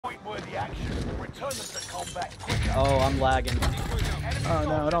the action. Return them to combat quicker. Oh, I'm lagging. Oh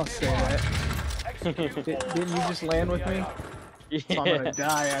no, don't say that. Didn't you just land with me? Yeah. So I'm gonna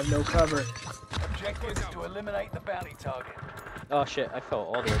die. I have no cover. Objective is to eliminate the bounty target. Oh shit, I fell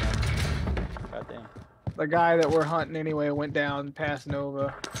all the way down. God damn. The guy that we're hunting anyway went down past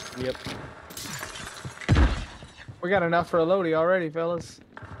Nova. Yep. We got enough for a loadie already, fellas.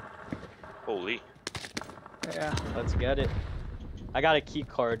 Holy. Yeah. Let's get it. I got a key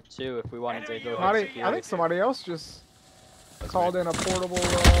card too if we wanted to go. I think somebody else just called in a portable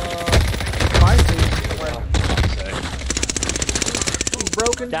mine station. Well, he's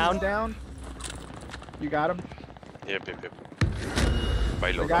broken. Down. He's down. You got him. Yep.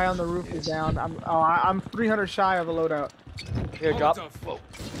 The guy on the roof is down. I'm 300 shy of a loadout. here, drop. Whoa.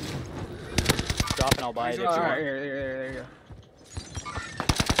 Drop and I'll buy it. All right, here you go.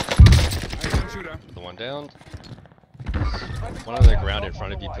 The one down. One on the ground in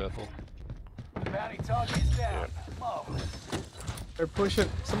front of you, purple. The bounty target is down. Marvelous. They're pushing.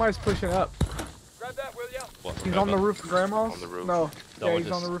 Somebody's pushing up. Grab that, will ya? What, He's on the roof of Grandma's. On the roof. No. No, Yeah, one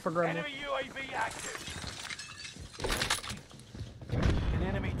he's on just- the roof of Grandma's. Enemy UAV active. An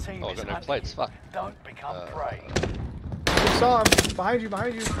enemy team Oh, I is got no hunting plates. you. Fuck. Don't become prey. You saw him. Behind you.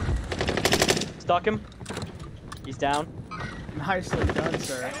 Behind you. Stuck him. He's down. Nicely done,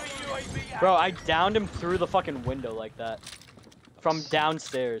 sir. Enemy UAV active. Bro, I downed him through the fucking window like that. From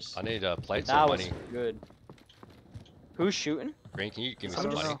downstairs. I need plates That or was money. good. Who's shooting? Green, can you give me I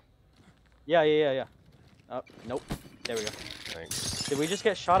some don't money? know. Yeah. Oh, nope. There we go. Thanks. Did we just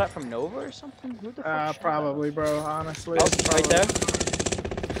get shot at from Nova or something? Who the fuck shot at Probably, bro. Honestly. us? it's Oh, right probably-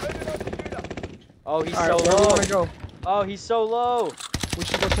 there. Oh, he's All so right, where do we low. want to go? Oh, he's so low. We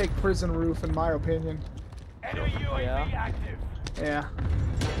should go take prison roof, in my opinion. Enemy UAV Yeah. active. Yeah.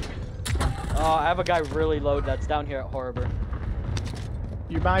 Oh, I have a guy really low that's down here at Harbor.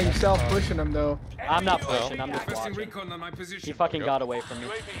 You by yourself pushing him though. I'm not Enemy pushing, I'm UAV just active. watching. Recon on my position. He fucking got away from me.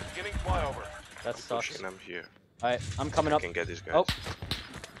 UAV beginning flyover. That sucks. Pushing them here. Alright, I'm coming I up. can get this guy. Oh,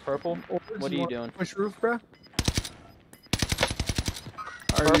 purple. Or What are you want doing? Push roof, bro. Or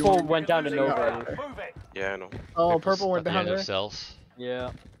you Purple want- went down to Nova. Move it. Yeah, I know. Oh, People's purple went at the down end of there. cells.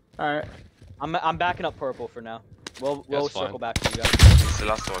 Yeah. All right. I'm backing up purple for now. We'll That's circle fine. back to you guys. It's the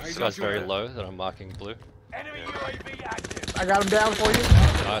last one. This guy's very low that I'm marking blue. Enemy UAV active. I got him down for you.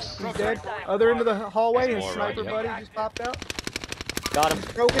 Nice. He's dead. Other end of the hallway, There's his more right sniper here. buddy just popped out. Got him.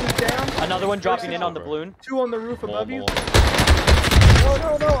 Broken, he's down. Another one dropping Versus in on the over. balloon. 2 on the roof More, above you. more.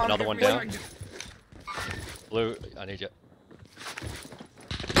 No. I'm Another one down. Blue, I need you.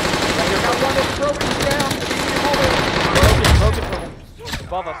 Got one that's broken, he's down. Hallway. Broken purple.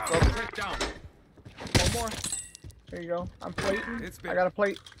 Above us, broken. Threat down. One more. There you go. I'm plating. It's I big. got a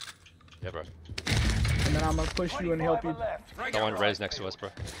plate, Yeah, bro. and then I'm gonna push you and help you. 25 are left. Frag Someone out. raised next to us, bro.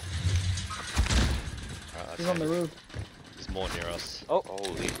 He's on the roof. There's more near us. Oh,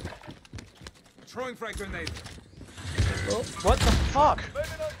 Holy. Throwing frag grenade. Oh, what the fuck?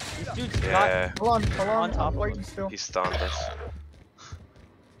 This dude's got. Yeah, hold on. On top I'm of waiting him. still. he stunned us.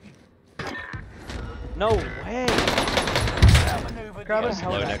 No way. Outmaneuvered Grab the it. He's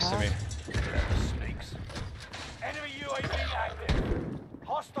low next to me. Sneaks. Enemy UAV active.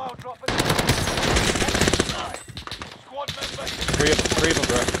 Hostile dropping. Squad members. Three of them,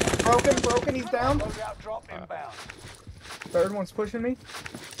 bro. Broken, he's down. Loadout drop inbound. Third one's pushing me.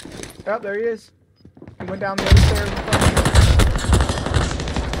 Oh, there he is. He went down the other stairs in front of me.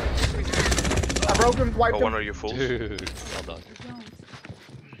 I broke him, wiped Oh, him. one of you fools. Dude, well done.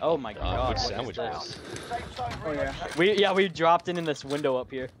 Oh my god. Good what is sandwich this? was. Safe zone Oh, yeah. relocated. We dropped in this window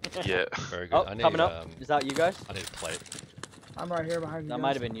up here. Yeah. Very good. Oh, I need, coming up. Is that you guys? I need a plate. I'm right here behind you. That guys.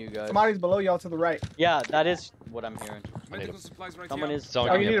 might have been you guys. Somebody's below y'all to the right. Yeah, that is what I'm hearing. Medical supplies right Someone here. is.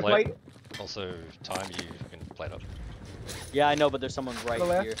 Someone Oh, give you me need a a plate? Also, time you can plate up. Yeah, I know, but there's someone right To the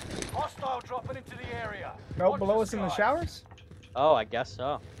left. here. Hostile dropping into the area. Nope, Watch below us in the skies. showers? Oh, I guess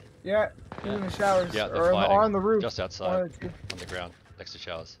so. Yeah, he's in the showers. Yeah, they're or, fighting. or on the roof. Just One outside, of the two. on the ground, next to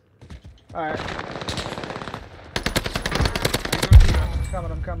showers. Alright,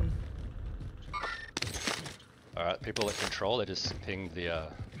 I'm coming. Alright, people at control, they just pinged the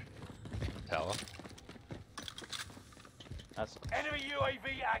tower. That's Enemy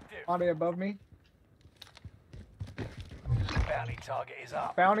UAV active. Bounty above me. Bounty target is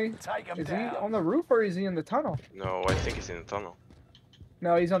up. Bounty. Take him Is he down. on the roof or is he in the tunnel? No, I think he's in the tunnel.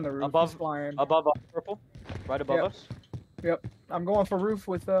 No, he's on the roof. Above- He's flying. above us, purple. Right above Yep. us. Yep. I'm going for roof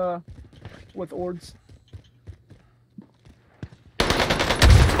with ords.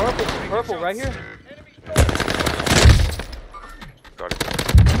 Purple right here. Got it.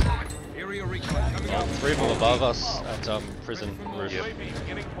 Area recon coming up. 3 of them above us at prison roof. UAV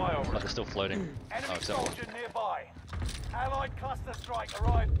beginning flyover. But they're still floating. Enemy Oh, except one. soldier nearby. Allied cluster strike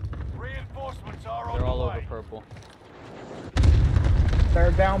arrived. Reinforcements are on They're all the over way. purple. They're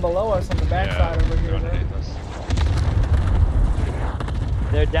down below us on the backside over they're here. Bro. underneath us.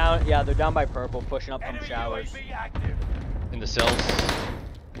 They're down. Yeah, they're down by purple, pushing up from Enemy showers. UAV active. In the cells.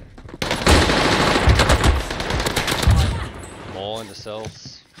 More in the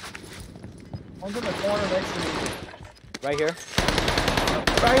cells. One's in the corner next to me. Right here.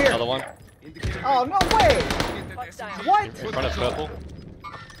 Right here. Another one. Indicator Oh, no way! Get that SMG. What? In front of purple.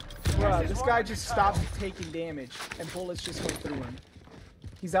 Bruh, this guy just stopped taking damage, and bullets just went through him.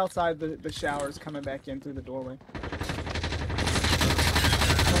 He's outside the showers, coming back in through the doorway. I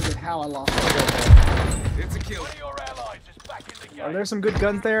don't get how I lost it. It's a kill. One of your allies is back in the game. Are there some good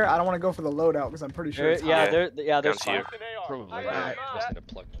guns there? I don't want to go for the loadout because I'm pretty sure There, it's yeah, hot. there's Guns here. Probably. Alright. Just need to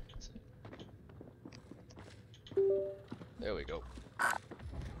plug. There we go.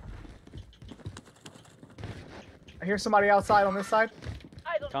 I hear somebody outside on this side.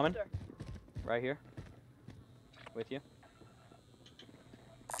 coming. Right here. With you.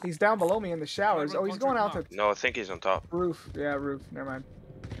 He's down below me in the showers. Oh, he's going out to No, I think he's on top. roof. Yeah, roof. Never mind.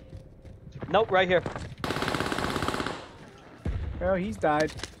 Nope, right here. Oh, he's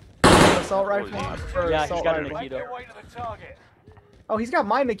died. Assault rifle. Or Yeah, he's assault got a rifle. Nikita. Make your way to the target. Oh, he's got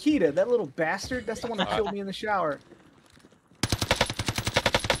my Nikita. That little bastard. That's the one that killed me in the shower.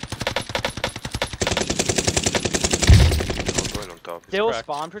 I'm going on top. Still cracked.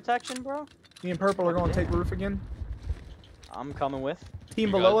 spawn protection, bro? Me and purple are going to take roof again. I'm coming with. Team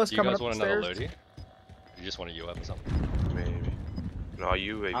You below guys, us do you coming guys up want the another stairs. loadie? You just want a UF or something? Maybe. No,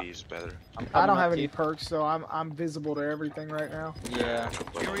 UAV is better. I'm I coming don't up have to any you. perks, so I'm visible to everything right now. Yeah.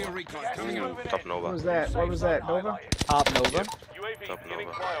 Area recon coming up. Top What was Nova. that? What was that? Nova? Top Nova. Yep. UAV Top beginning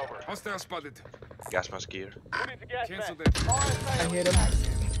Nova. flyover. Hostile spotted. Gas mask here. Moving to gas Cancel vent. that. Fire I sale hit is him.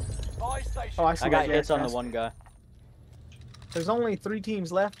 active. Buy station. Oh, I see I that got gas hits on the mask. one guy. There's only 3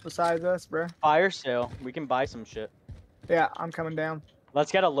 teams left besides us, bruh. Fire sale. We can buy some shit. Yeah, I'm coming down.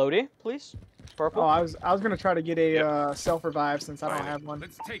 Let's get a loadie, please. Purple. Oh, I was gonna try to get a Yep. self revive since I don't Fine. have one.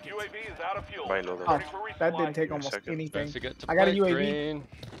 Let's take it. UAV is out of fuel. Buy loader. Oh, Ready for that resupply. didn't take Give me a almost second. anything. Don't forget to I got a play UAV. green.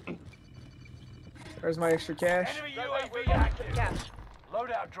 There's my extra cash. Enemy UAV active.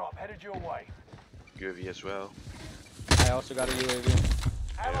 Loadout drop headed your way. UAV as well. I also got a UAV.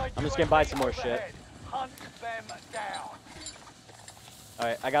 Allied I'm just gonna buy some more UAV shit. overhead. Hunt them down.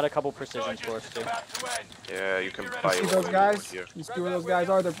 Alright, I got a couple precision Surgeons scores is too. about to end. Yeah, you can You buy See one those guys? here. You see where those guys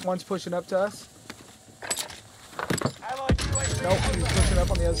are? They're one's pushing up to us. Allied UAV Nope, he's pushing up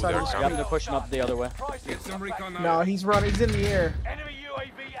on the other side of the they're street. Yep, they're pushing up the other way. Prices Get some are recon now. No, he's running. He's in the air. Enemy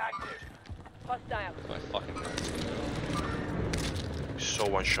UAV active. Hostile. My fucking. So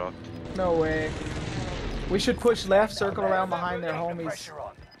one shot. No way. We should push left, circle around That behind their will keep the homies. pressure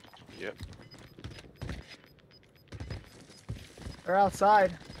on. Yep. They're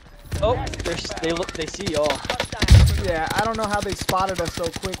outside. Oh, they see y'all. Hostile. Yeah, I don't know how they spotted us so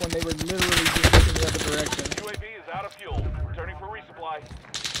quick when they were literally just looking the other direction. UAV is out of fuel. Returning for resupply.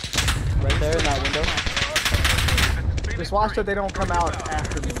 Right there in that window. Just watch that they don't come out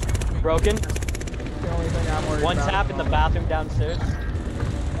after me. Broken. The only thing I'm worried One about. tap in the bathroom downstairs.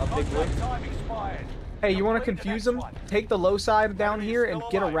 A big blue. Contact time expired. Hey, you want to Complete the confuse next them? one. Take the low side down Enemy here is and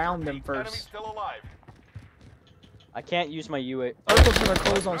still get alive. around them Repeat, enemy first. still alive. I can't use my UA. Purple's gonna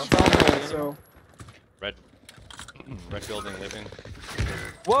close on stronghold, so. Red. Red building living.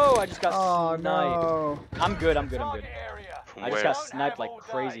 Whoa, I just got Oh sniped. no. I'm good, I'm good. Target area. From I just where? got sniped like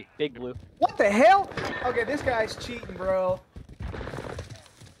crazy. Big blue. What the hell? Okay, this guy's cheating, bro.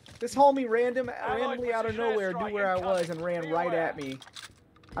 This homie randomly out of nowhere knew where I was and ran right at me.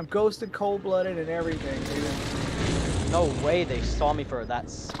 I'm ghosted, cold-blooded, and everything, dude. No way they saw me for that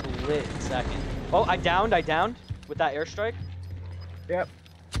split second. Oh, I downed with that airstrike. Yep.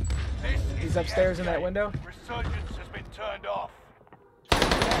 This is He's the upstairs in that endgame. window. Resurgence has been turned off.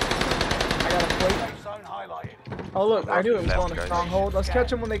 I got a plate. Safe zone highlighted. Oh look, I knew it was Left, going to guys. stronghold. Let's catch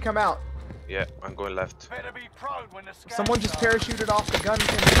them when they come out. Yeah, I'm going left. Better be prone when the scans Someone just start. parachuted off the gun in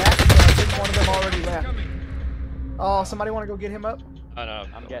the back, so I think one of them already left. Oh, somebody want to go get him up? Oh no.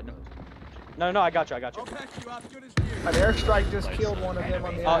 I'm getting him. No, I got you. An airstrike just killed one of them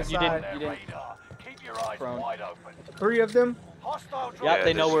on the Oh, other you side. didn't. You didn't. Radar. Keep your eyes Prone. wide open. 3 of them. Hostile drone. Yep, Yeah,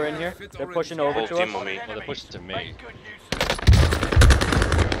 they know this- we're in here. They're pushing over Whole to team us. on me. Well, they're pushing to me. Make good use of it.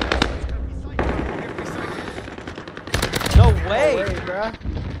 No No way. way, bruh.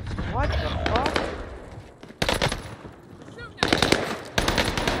 What the fuck?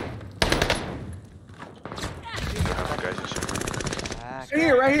 Guys, Right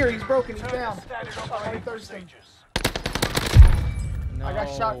here, right Right here, he's broken, he's Turn to down. standard I'm operating thirsting. procedures. I got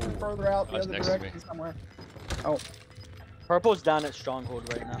shot from further out the That's other next to direction me. somewhere. Oh, Purple's down at Stronghold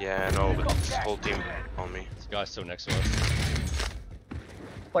right now. Yeah, I know, but this whole team on me. This guy's still next to us.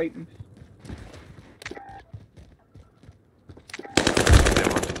 fighting. They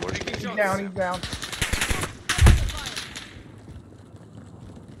want to work. He's down, he's down.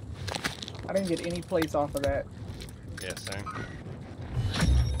 I didn't get any plates off of that. Yeah, same.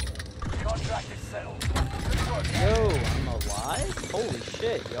 Contract is settled. Good work. Yo, I'm alive? Holy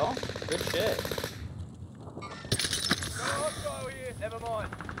shit, yo. Good shit. No hostile here. Never mind.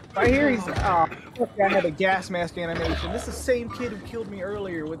 Right here, he's. Oh, I had a gas mask animation. This is the same kid who killed me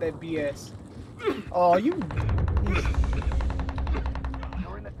earlier with that BS. Oh, you.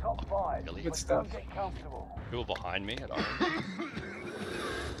 You're in the top 5. Really? Good but stuff. Don't get comfortable. People behind me at all.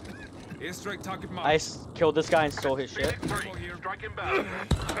 Airstrike target marked. I killed this guy and stole his shit. People here. Striking back.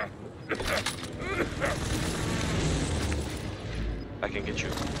 I can get you.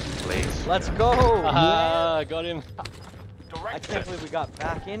 Blades. Let's go! Ah, got him. I can't believe we got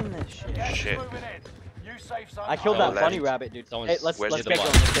back in this shit. Gas is Shit. moving in. New safe zone. I killed Oh, that bunny left. rabbit, dude. Someone's- Hey, let's where's get the going.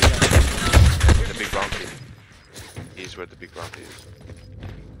 bot? Let's get going. The big bounty. He's where the big bounty is.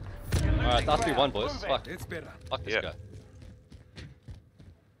 Alright, last we won, boys. Move it. Fuck. It's better. Fuck this Yeah. guy.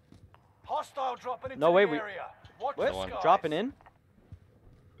 Hostile dropping into No way, the we- area. Watch What? the skies. Dropping in?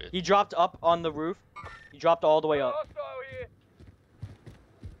 Weird. He dropped up on the roof. He dropped all the way up. Hostile here.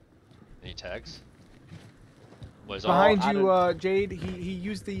 Any tags? Where's Behind I you, Jade. He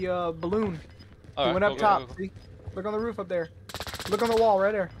used the balloon. He went up top. See? Look on the roof up there. Look on the wall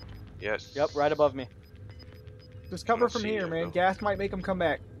right there. Yes. Yep, right above me. Just cover don't from see here, him, man. though. Gas might make him come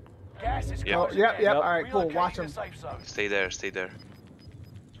back. Gas is Yeah. Oh, closing yep, in. yep. Yep. All right, cool. Relocating Watch the him. safe zone. Stay there, stay there.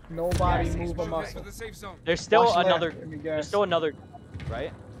 Nobody Gas is move a moving. muscle. For the safe zone. There's still Watch left. another. Let me There's guess. still another,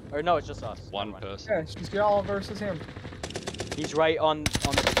 right? Or no, it's just us. One Never mind. person. Yeah, she's y'all versus him. He's right on the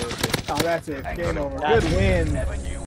door, dude. Oh, that's it. Game over. That's- Good win. Never knew